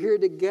 We're here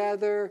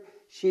together.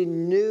 She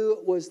knew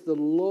it was the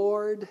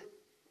Lord.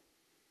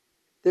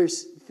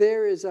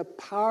 There is a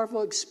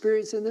powerful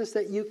experience in this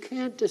that you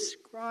can't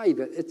describe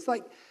it. It's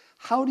like,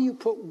 how do you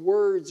put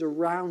words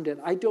around it?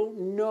 I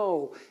don't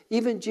know.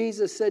 Even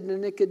Jesus said to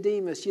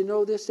Nicodemus, you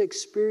know this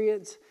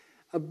experience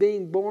of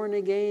being born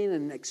again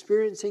and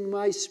experiencing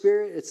my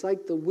spirit, it's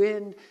like the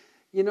wind.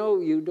 You know,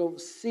 you don't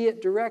see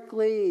it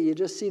directly. You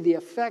just see the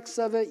effects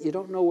of it. You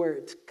don't know where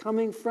it's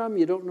coming from.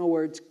 You don't know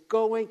where it's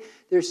going.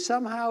 There's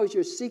somehow, as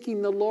you're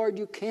seeking the Lord,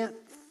 you can't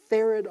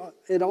ferret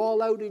it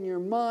all out in your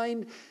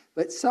mind.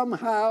 But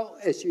somehow,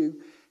 as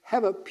you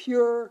have a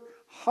pure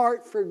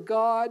heart for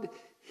God,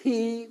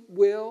 he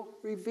will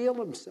reveal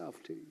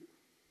himself to you.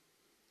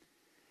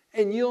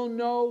 And you'll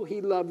know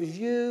he loves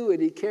you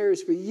and he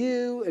cares for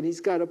you and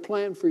he's got a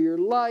plan for your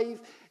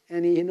life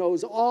and he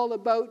knows all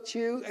about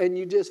you and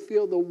you just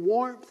feel the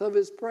warmth of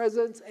his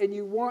presence and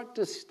you want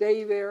to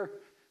stay there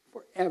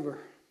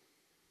forever.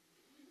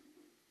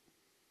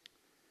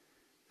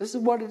 This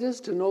is what it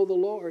is to know the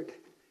Lord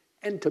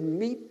and to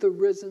meet the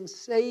risen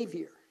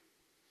Savior.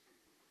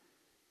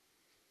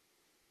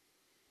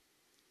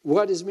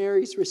 What is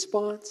Mary's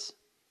response?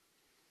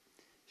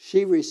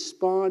 She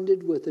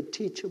responded with a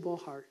teachable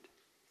heart.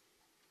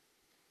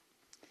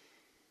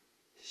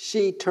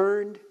 She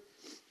turned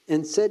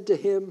and said to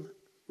him,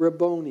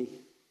 Rabboni,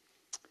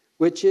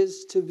 which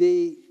is to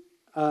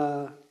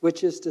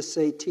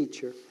say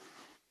teacher.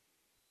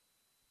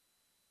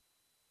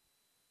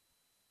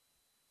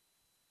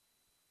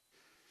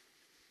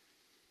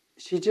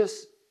 She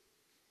just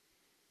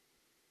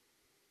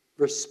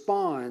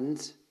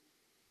responds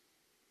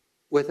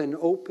with an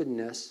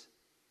openness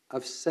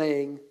of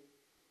saying,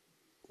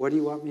 what do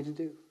you want me to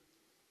do?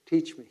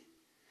 Teach me.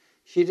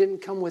 She didn't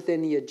come with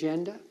any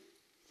agenda.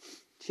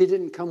 She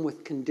didn't come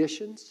with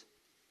conditions.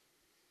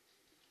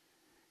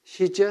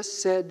 She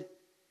just said,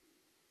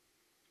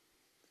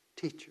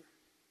 teacher.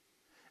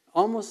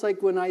 Almost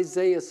like when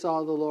Isaiah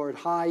saw the Lord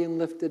high and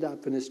lifted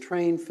up and his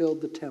train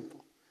filled the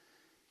temple.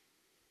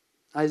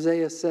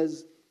 Isaiah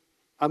says,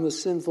 I'm a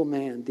sinful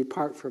man,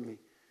 depart from me.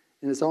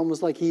 And it's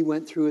almost like he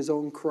went through his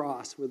own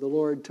cross where the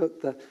Lord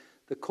took the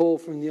coal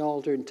from the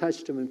altar and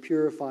touched him and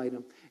purified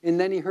him. And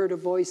then he heard a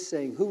voice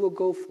saying, who will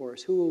go for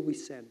us? Who will we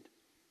send?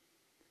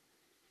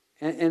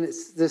 And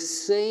it's the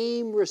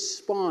same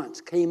response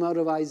came out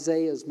of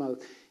Isaiah's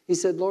mouth. He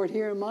said, Lord,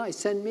 here am I,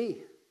 send me.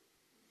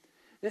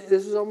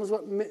 This is almost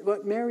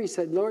what Mary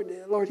said.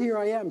 Lord, here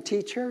I am.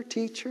 Teacher,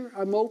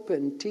 I'm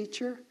open.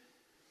 Teacher.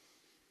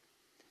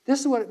 This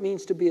is what it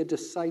means to be a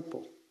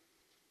disciple.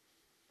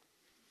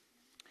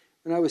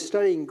 When I was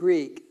studying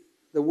Greek,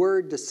 the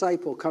word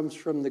disciple comes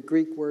from the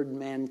Greek word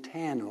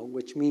mantano,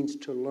 which means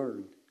to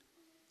learn.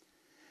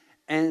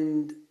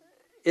 And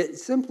it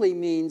simply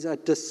means a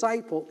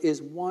disciple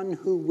is one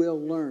who will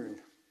learn.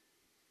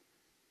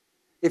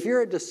 If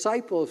you're a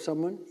disciple of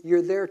someone,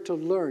 you're there to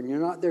learn. You're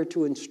not there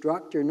to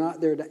instruct. You're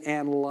not there to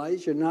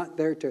analyze. You're not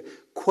there to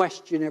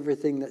question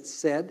everything that's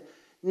said.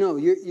 No,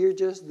 you're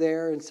just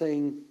there and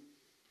saying,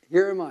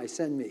 here am I,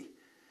 send me.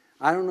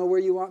 I don't know where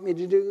you want me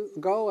to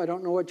go. I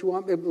don't know what you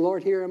want me, but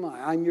Lord, here am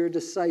I. I'm your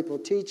disciple.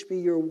 Teach me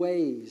your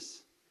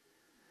ways.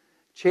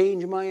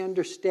 Change my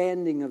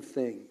understanding of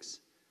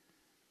things.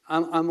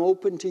 I'm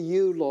open to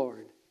you,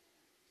 Lord.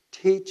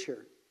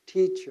 Teacher.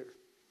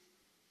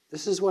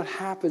 This is what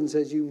happens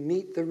as you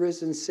meet the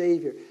risen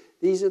Savior.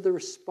 These are the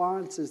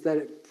responses that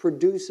it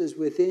produces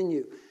within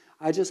you.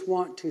 I just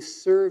want to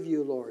serve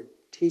you, Lord.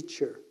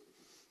 Teacher.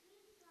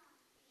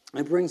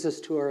 It brings us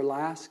to our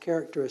last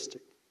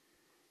characteristic.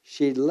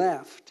 She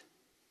left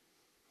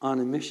on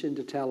a mission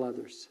to tell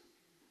others.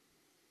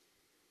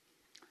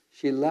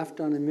 She left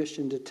on a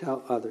mission to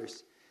tell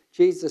others.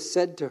 Jesus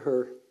said to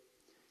her,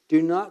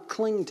 do not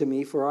cling to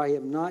me, for I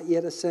have not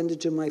yet ascended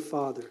to my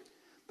Father.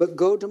 But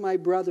go to my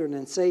brethren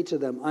and say to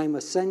them, I am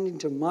ascending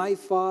to my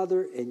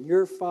Father and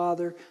your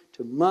Father,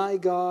 to my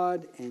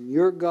God and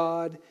your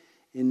God.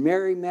 And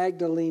Mary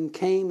Magdalene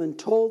came and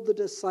told the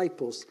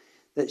disciples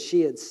that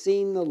she had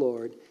seen the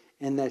Lord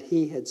and that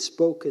he had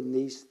spoken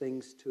these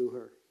things to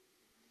her.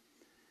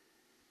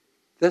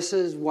 This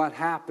is what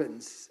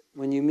happens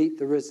when you meet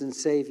the risen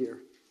Savior.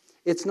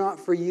 It's not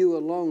for you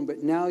alone,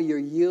 but now you're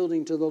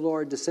yielding to the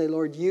Lord to say,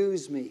 Lord,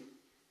 use me.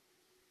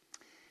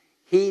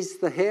 He's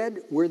the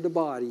head, we're the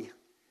body.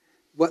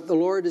 What the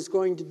Lord is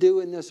going to do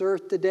in this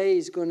earth today,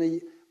 He's going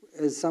to,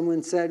 as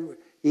someone said,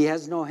 He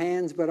has no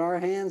hands but our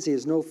hands. He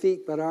has no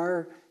feet but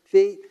our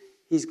feet.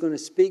 He's going to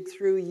speak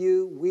through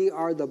you. We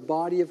are the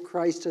body of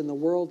Christ in the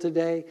world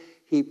today.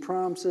 He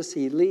prompts us.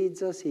 He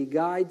leads us. He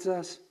guides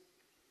us.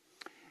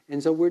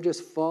 And so we're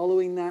just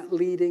following that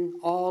leading.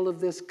 All of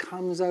this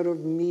comes out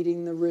of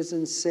meeting the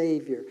risen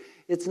Savior.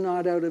 It's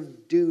not out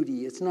of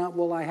duty. It's not,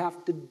 well, I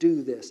have to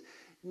do this.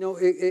 No,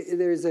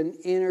 there's an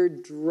inner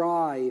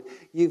drive.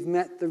 You've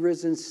met the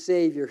risen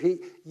Savior.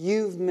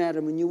 You've met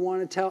Him, and you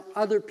want to tell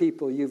other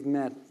people you've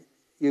met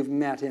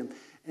Him.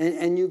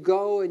 And you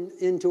go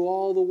into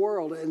all the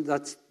world, and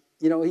that's,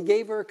 He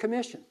gave her a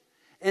commission.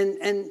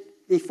 And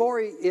before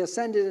He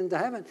ascended into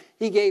heaven,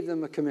 He gave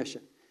them a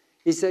commission.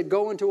 He said,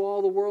 go into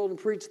all the world and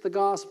preach the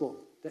gospel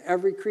to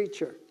every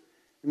creature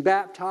and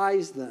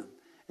baptize them.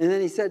 And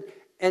then He said,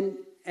 and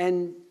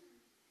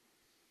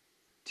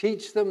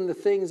teach them the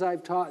things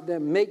I've taught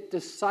them. Make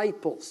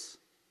disciples.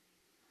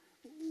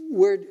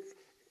 We're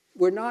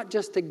not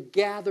just to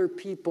gather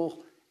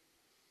people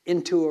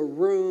into a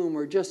room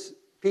or just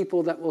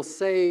people that will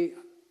say,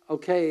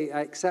 okay,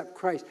 I accept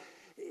Christ.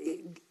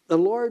 The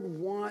Lord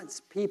wants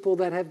people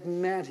that have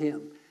met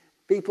Him,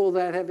 people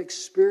that have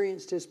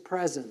experienced His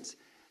presence,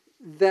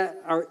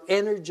 that are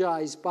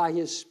energized by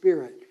His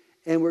Spirit.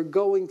 And we're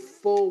going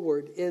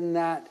forward in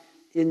that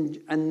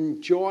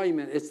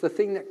enjoyment. It's the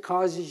thing that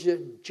causes you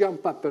to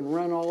jump up and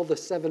run all the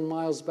 7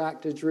 miles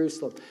back to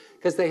Jerusalem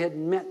because they had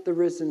met the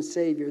risen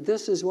Savior.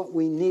 This is what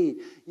we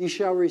need. You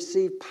shall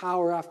receive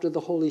power after the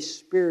Holy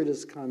Spirit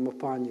has come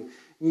upon you.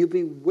 And you'll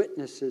be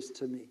witnesses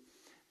to me.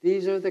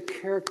 These are the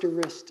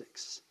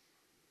characteristics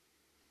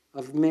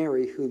of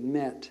Mary who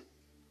met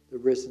the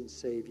risen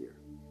Savior.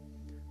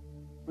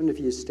 I wonder if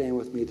you stand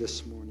with me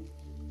this morning.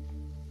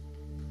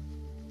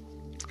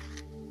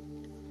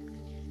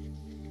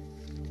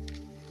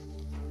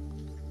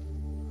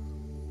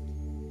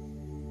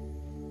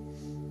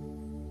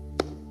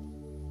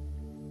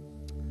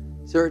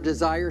 Is there a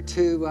desire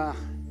to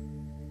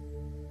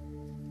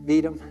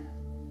meet Him?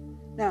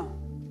 Now,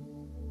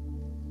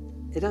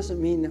 it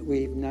doesn't mean that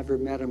we've never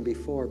met Him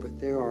before, but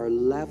there are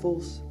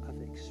levels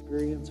of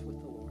experience with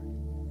the Lord.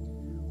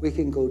 We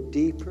can go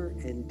deeper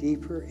and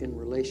deeper in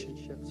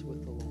relationships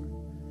with the Lord.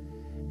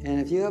 And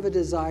if you have a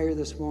desire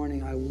this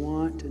morning, I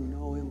want to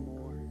know Him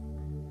more.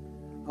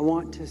 I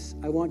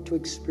want to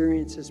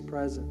experience His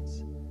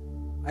presence.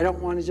 I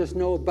don't want to just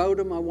know about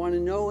Him. I want to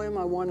know Him.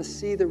 I want to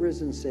see the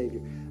risen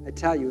Savior. I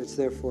tell you, it's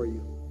there for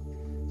you.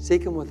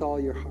 Seek Him with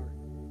all your heart.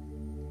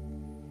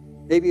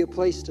 Maybe a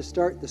place to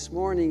start this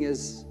morning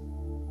is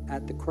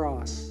at the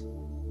cross.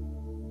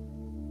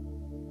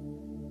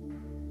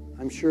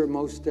 I'm sure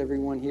most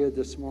everyone here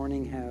this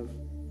morning have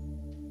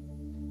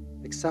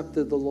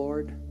accepted the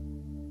Lord.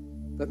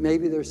 But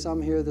maybe there's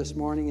some here this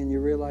morning and you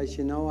realize,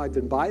 I've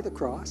been by the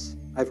cross.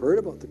 I've heard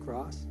about the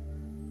cross.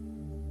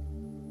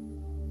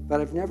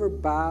 But I've never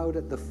bowed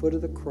at the foot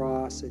of the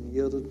cross and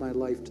yielded my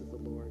life to the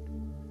Lord.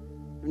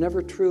 I've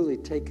never truly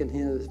taken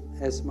Him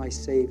as my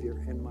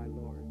Savior and my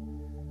Lord.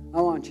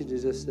 I want you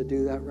to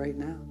do that right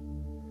now.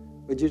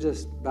 Would you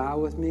just bow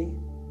with me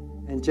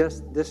And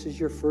just this is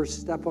your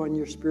first step on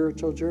your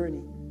spiritual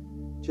journey.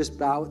 Just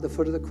bow at the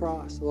foot of the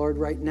cross. Lord,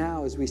 right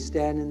now as we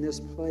stand in this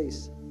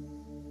place,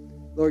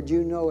 Lord,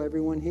 you know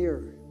everyone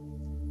here.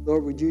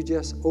 Lord, would you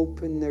just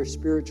open their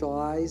spiritual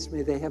eyes?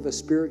 May they have a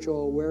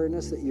spiritual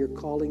awareness that you're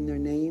calling their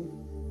name.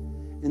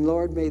 And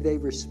Lord, may they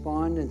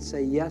respond and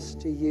say yes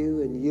to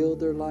you and yield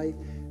their life,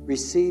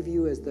 receive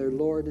you as their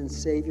Lord and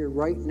Savior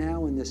right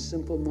now in this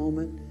simple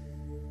moment.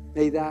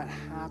 May that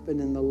happen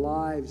in the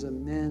lives of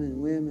men and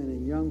women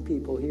and young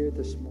people here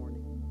this morning.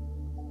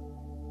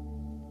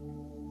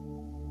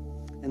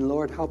 And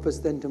Lord, help us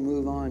then to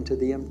move on to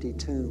the empty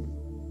tomb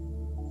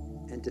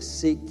and to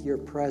seek your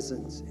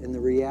presence in the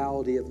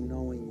reality of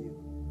knowing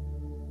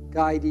you.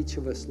 Guide each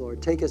of us,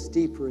 Lord. Take us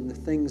deeper in the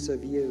things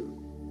of you.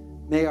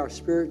 May our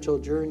spiritual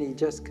journey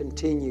just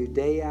continue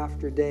day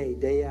after day,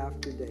 day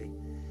after day.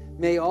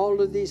 May all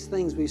of these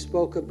things we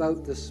spoke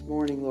about this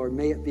morning, Lord,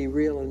 may it be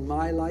real in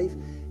my life,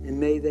 and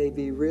may they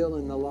be real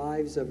in the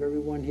lives of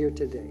everyone here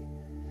today.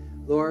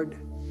 Lord,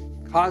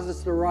 cause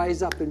us to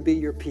rise up and be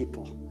your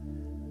people.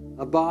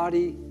 A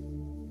body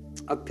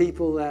of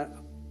people that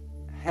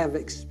have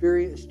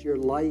experienced your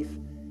life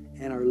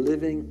and are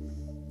living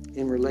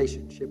in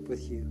relationship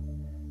with you.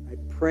 I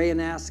pray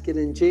and ask it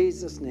in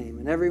Jesus' name.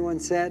 And everyone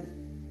said,